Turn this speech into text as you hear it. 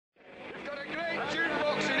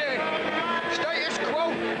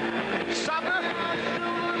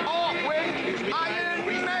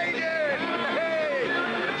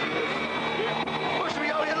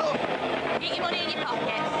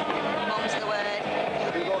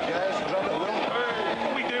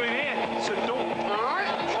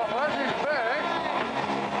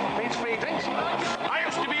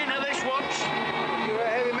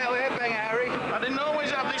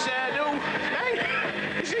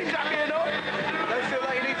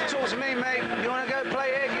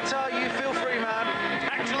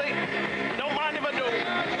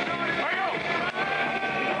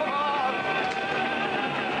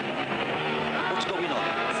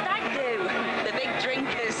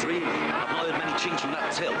change from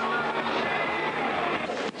that till.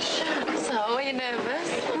 So, are you nervous?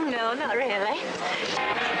 No, not really.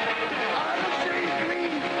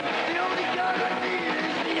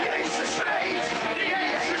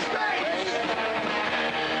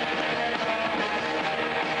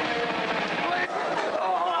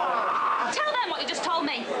 Tell them what you just told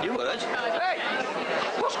me. You heard? Hey!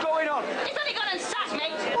 What's going on? He's only gone and sacked me.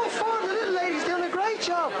 Oh, fine, the little lady's doing a great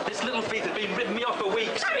job. This little thief has been ripping me off for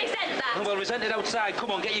weeks. I resent that. Well, resent it outside.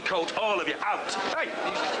 Come on, get your coat, all of you, out. Hey,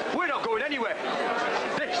 we're not going anywhere.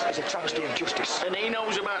 This is a travesty of justice. And he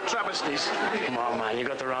knows about travesties. Come on, man, you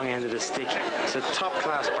got the wrong end of the stick. It's a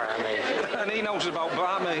top-class barmaid. And he knows about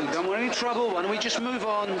barmaid. Don't want any trouble. Why don't we just move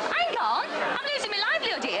on? Hang on. I'm losing my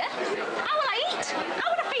livelihood here. How will I eat? How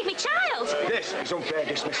would I feed my child? This is unfair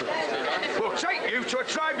dismissal. We'll take you to a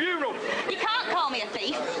tribunal. You can't call me a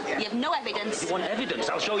thief. You have no evidence. You want evidence?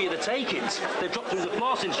 I'll show you the takings. They've dropped through the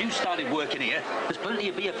floor since you started working here. There's plenty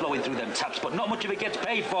of beer flowing through them taps, but not much of it gets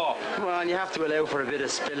paid for. Well, and you have to allow for a bit of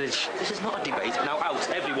spillage. This is not a debate. Now out,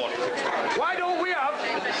 everyone. Why don't we have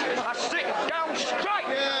a sit-down strike?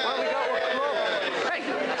 While we go to a club. Hey,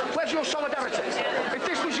 where's your solidarity? If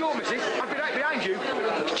this was your missus, I'd be right behind you.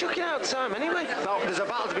 You're chucking out time anyway. No, there's a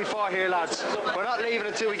battle to be fought here, lads. We're not leaving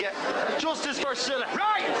until we get justice for Scylla.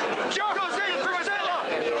 Right! Justice for Scylla!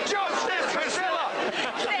 Justice for Scylla!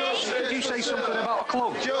 Did you say something about a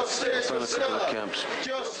club? Justice for Couple of camps.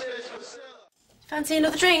 Justice for Scylla. Fancy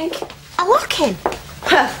another drink? A lock-in?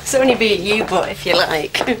 Well, it's only be a U-boat if you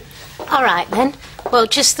like. All right, then. Well,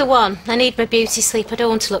 just the one. I need my beauty sleep. I don't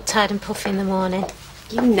want to look tired and puffy in the morning.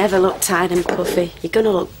 You never look tired and puffy. You're going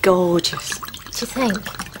to look gorgeous. Do you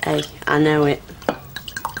think? Hey, I know it.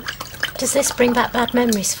 Does this bring back bad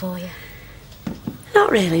memories for you?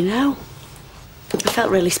 Not really, no. I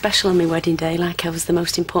felt really special on my wedding day, like I was the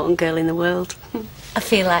most important girl in the world. I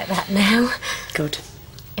feel like that now. Good.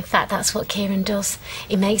 In fact, that's what Ciaran does.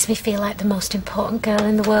 He makes me feel like the most important girl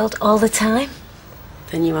in the world all the time.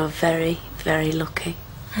 Then you are very, very lucky.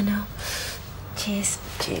 I know. Cheers.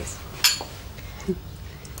 Cheers.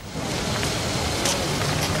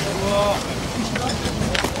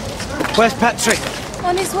 Where's Patrick?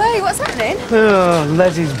 On his way, what's happening? Oh,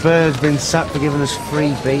 Leslie's bird's been sacked for giving us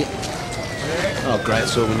free beat. Oh, great,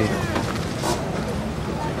 that's all we need.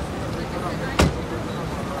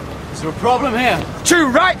 Is there a problem here? Too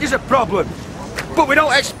right there's a problem. But we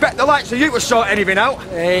don't expect the likes of you to sort anything out.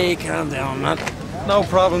 Hey, calm down, man. No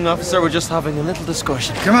problem, officer. We're just having a little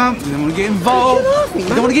discussion. Come on, we don't want to get involved. You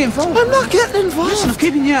don't want to get involved? I'm not getting involved. Listen, I'm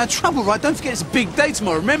keeping you out of trouble, right? Don't forget it's a big day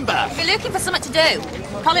tomorrow, remember? If you're looking for something to do,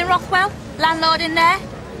 Colin Rothwell, landlord in there,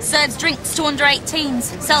 serves drinks to under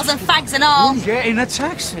 18s, sells them fags and all. Get in a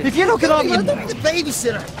taxi. If you look at all your... The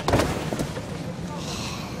babysitter.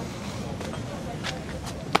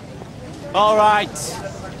 All right.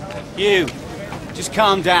 You. Just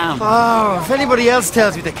calm down. Oh, if anybody else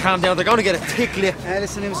tells me to calm down, they're going to get a tickle. Hey,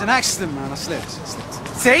 listen, it was an accident, man. I slipped.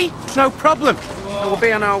 See? No problem. We'll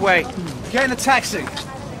be on our way. Get in a taxi.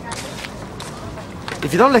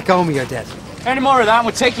 If you don't let go of me, you're dead. Any more of that,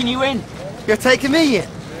 we're taking you in. You're taking me in.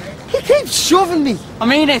 He keeps shoving me. I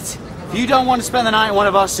mean it. If you don't want to spend the night in one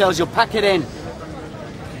of our cells, you'll pack it in.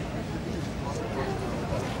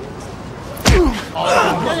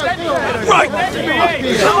 Right!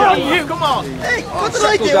 Come on. Hey, what did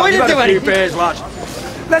I do? I didn't do anything.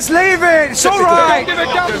 Let's leave it! It's all right!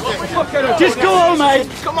 Just go on, mate.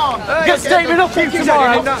 Come on! Get statement up here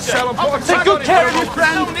tomorrow. Take good care of your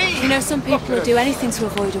friend. You know, some people will do anything to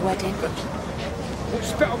avoid a wedding.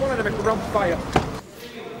 Spit on one of them if we're on fire.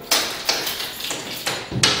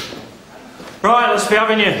 Right, let's be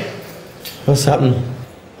having you. What's happening?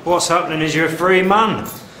 What's happening is you're a free man.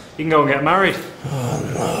 You can go and get married. Oh,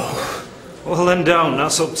 no. Well, then don't.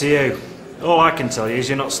 That's up to you. All I can tell you is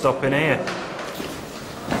you're not stopping here.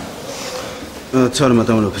 Well, I told him I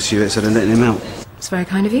don't want to pursue it, so they're letting him out. It's very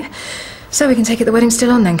kind of you. So we can take it the wedding's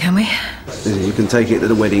still on then, can we? You can take it that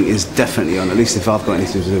the wedding is definitely on, at least if I've got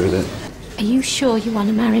anything to do with it. Are you sure you want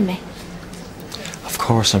to marry me? Of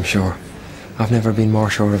course I'm sure. I've never been more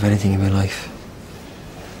sure of anything in my life.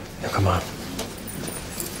 Now, come on.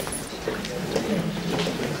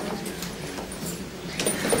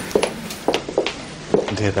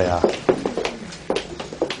 And here they are.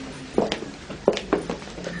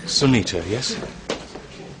 Sunita, yes?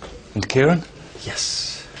 And Ciaran?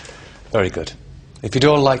 Yes. Very good. If you'd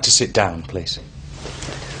all like to sit down, please.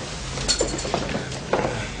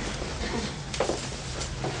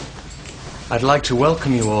 I'd like to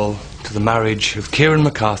welcome you all to the marriage of Ciaran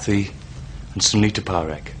McCarthy and Sunita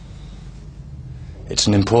Parek. It's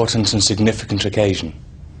an important and significant occasion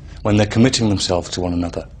when they're committing themselves to one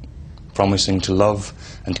another, promising to love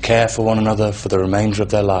and care for one another for the remainder of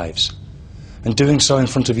their lives, and doing so in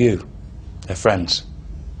front of you, their friends.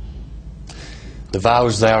 The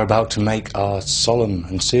vows they are about to make are solemn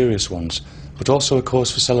and serious ones, but also a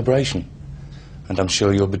cause for celebration, and I'm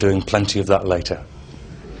sure you'll be doing plenty of that later.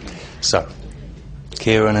 So,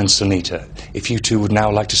 Ciaran and Sunita, if you two would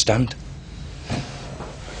now like to stand.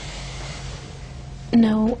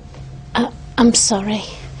 No, I'm sorry.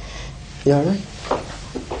 You alright?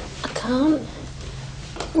 I can't.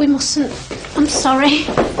 We mustn't. I'm sorry.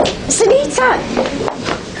 Sunita!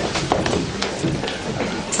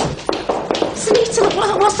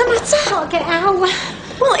 Sunita, what's the matter? I can't get out.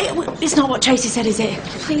 Well, it's not what Tracy said, is it?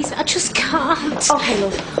 Please, I just can't. Okay,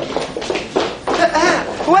 love.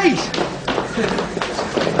 Wait!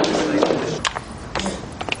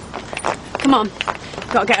 Come on.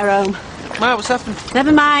 Gotta get her home. Ma, what's happening?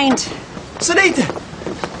 Never mind. Sunita!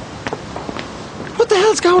 What the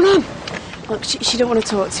hell's going on? Look, she don't want to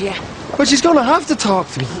talk to you. Well, she's going to have to talk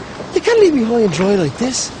to me. You can't leave me high and dry like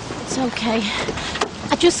this. It's okay.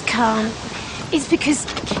 I just can't. It's because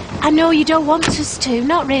I know you don't want us to.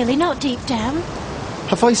 Not really, not deep down.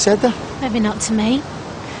 Have I said that? Maybe not to me.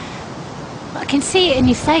 But I can see it in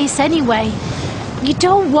your face anyway. You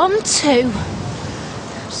don't want to.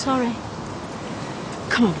 I'm sorry.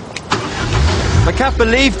 Come on. I can't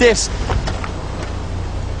believe this.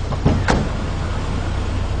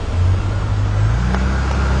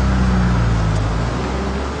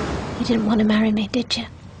 You didn't want to marry me, did you?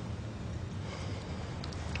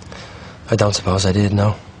 I don't suppose I did,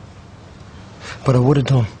 no. But I would have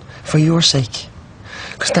done, for your sake.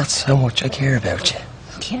 Because that's how much I care about you.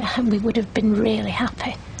 Yeah, and we would have been really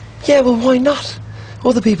happy. Yeah, well, why not?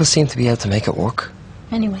 Other people seem to be able to make it work.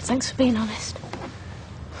 Anyway, thanks for being honest.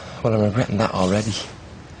 Well, I'm regretting that already.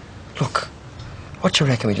 Look, what do you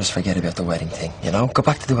reckon we just forget about the wedding thing, you know? Go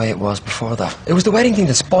back to the way it was before that. It was the wedding thing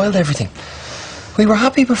that spoiled everything. We were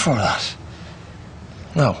happy before that.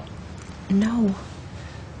 No. No.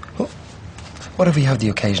 Well, what if we have the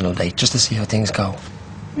occasional date, just to see how things go?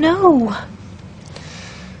 No.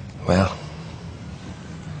 Well,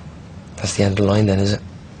 that's the end of the line then, is it?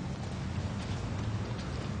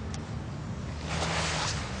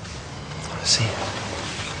 See.